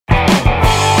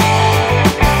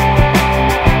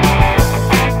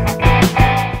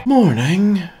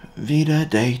VEDA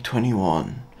day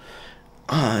 21.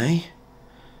 I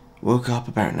woke up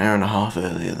about an hour and a half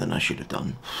earlier than I should have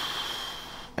done.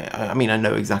 I mean, I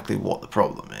know exactly what the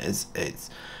problem is. It's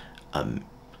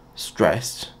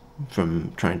stressed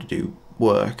from trying to do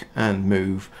work and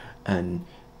move and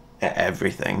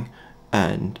everything,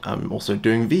 and I'm also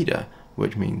doing VEDA,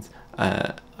 which means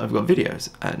I've got videos,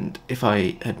 and if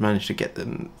I had managed to get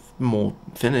them more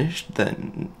finished,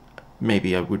 then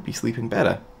maybe I would be sleeping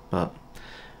better, but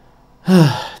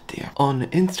dear. On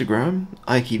Instagram,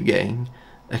 I keep getting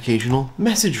occasional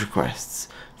message requests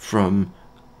from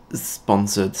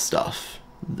sponsored stuff,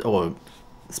 or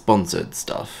sponsored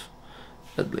stuff,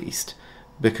 at least,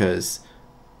 because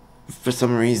for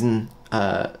some reason,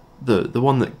 the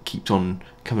one that keeps on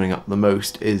coming up the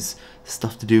most is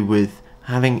stuff to do with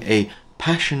having a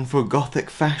passion for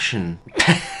gothic fashion.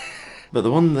 But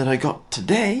the one that I got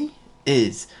today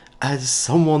is, as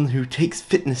someone who takes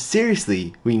fitness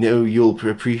seriously, we know you'll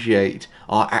appreciate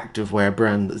our activewear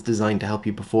brand that's designed to help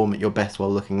you perform at your best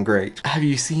while looking great. Have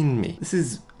you seen me? This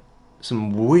is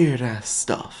some weird ass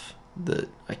stuff that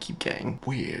I keep getting.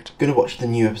 Weird. Gonna watch the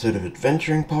new episode of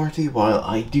Adventuring Party while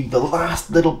I do the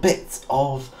last little bits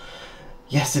of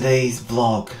yesterday's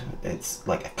vlog. It's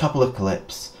like a couple of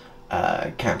clips,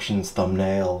 captions,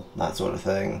 thumbnail, that sort of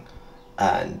thing,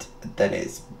 and then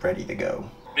it's ready to go.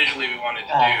 Visually, we wanted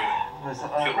to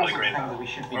feel really great. That we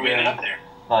should be Where we ended up there.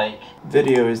 Like,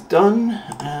 Video is done,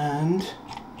 and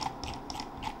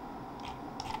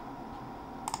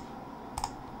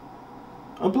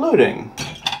uploading.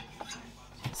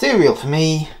 Cereal for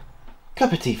me,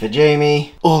 cup of tea for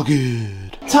Jamie, all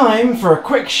good. Time for a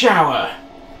quick shower.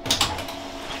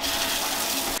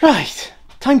 Right,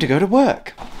 time to go to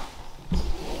work.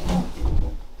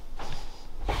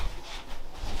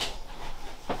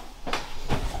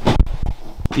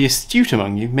 The astute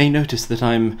among you may notice that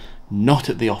I'm not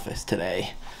at the office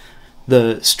today.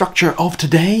 The structure of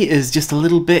today is just a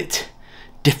little bit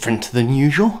different than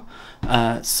usual,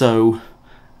 so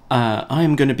I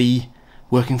am going to be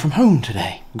working from home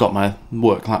today. Got my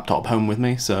work laptop home with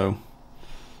me, so...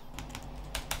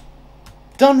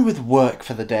 Done with work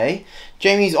for the day.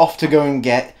 Jamie's off to go and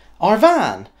get our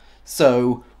van.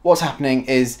 So what's happening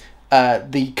is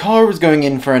the car was going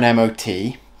in for an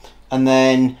MOT, and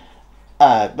then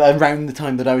around the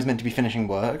time that I was meant to be finishing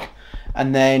work,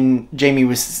 and then Jamie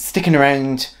was sticking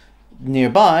around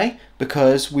nearby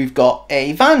because we've got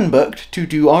a van booked to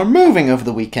do our moving over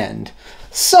the weekend.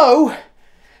 So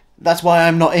that's why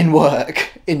I'm not in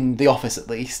work, in the office at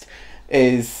least,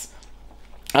 is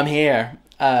I'm here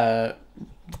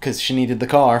because she needed the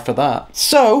car for that.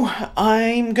 So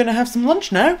I'm gonna have some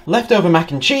lunch now. Leftover mac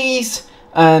and cheese,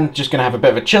 and just gonna have a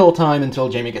bit of a chill time until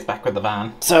Jamie gets back with the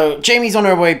van. So Jamie's on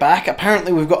her way back.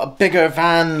 Apparently we've got a bigger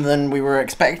van than we were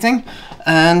expecting,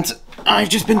 and I've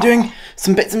just been doing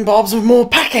some bits and bobs of more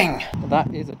packing.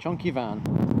 That is a chunky van.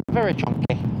 Very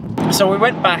chunky. So we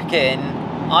went back in,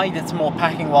 I did some more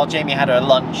packing while Jamie had her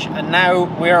lunch, and now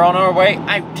we're on our way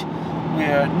out.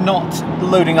 We're not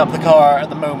loading up the car at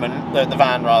the moment, the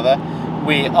van rather.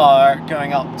 We are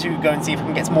going up to go and see if we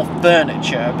can get some more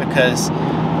furniture, because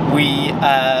we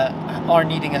are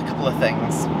needing a couple of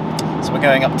things. So we're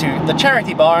going up to the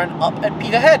charity barn up at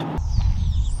Peterhead.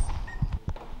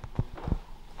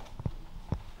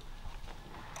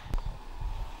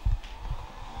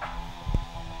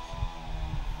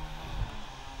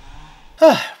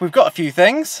 We've got a few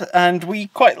things and we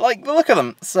quite like the look of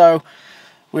them, so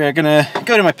we're gonna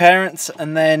go to my parents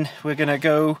and then we're gonna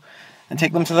go and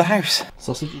take them to the house.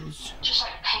 Sausages,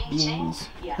 beans,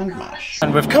 and mash.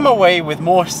 And we've come away with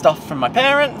more stuff from my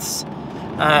parents,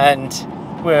 and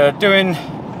we're doing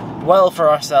well for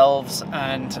ourselves,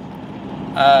 and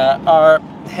are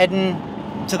heading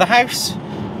to the house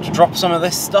to drop some of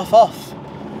this stuff off.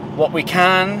 What we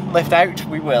can lift out,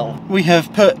 we will. We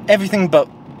have put everything but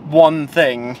one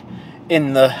thing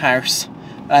in the house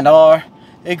and are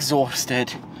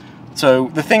exhausted. So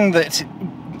the thing that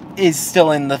is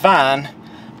still in the van,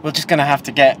 we're just gonna have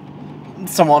to get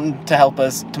someone to help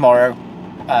us tomorrow,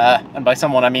 and by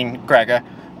someone I mean Gregor,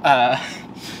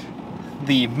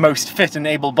 the most fit and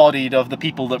able-bodied of the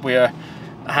people that we're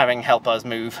having help us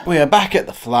move. We are back at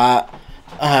the flat,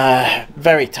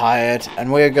 very tired,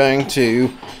 and we're going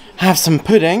to have some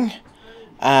pudding,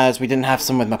 as we didn't have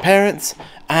some with my parents,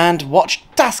 and watch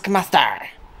Taskmaster.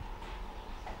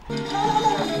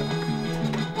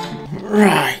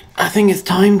 Right, I think it's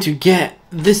time to get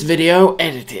this video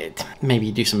edited. Maybe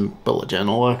do some bullet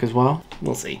journal work as well.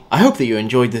 We'll see. I hope that you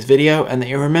enjoyed this video and that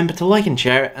you remember to like and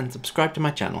share it and subscribe to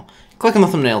my channel. Click on the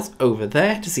thumbnails over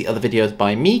there to see other videos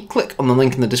by me, click on the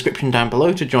link in the description down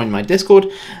below to join my Discord,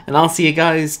 and I'll see you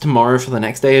guys tomorrow for the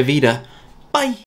next day of VEDA. Bye!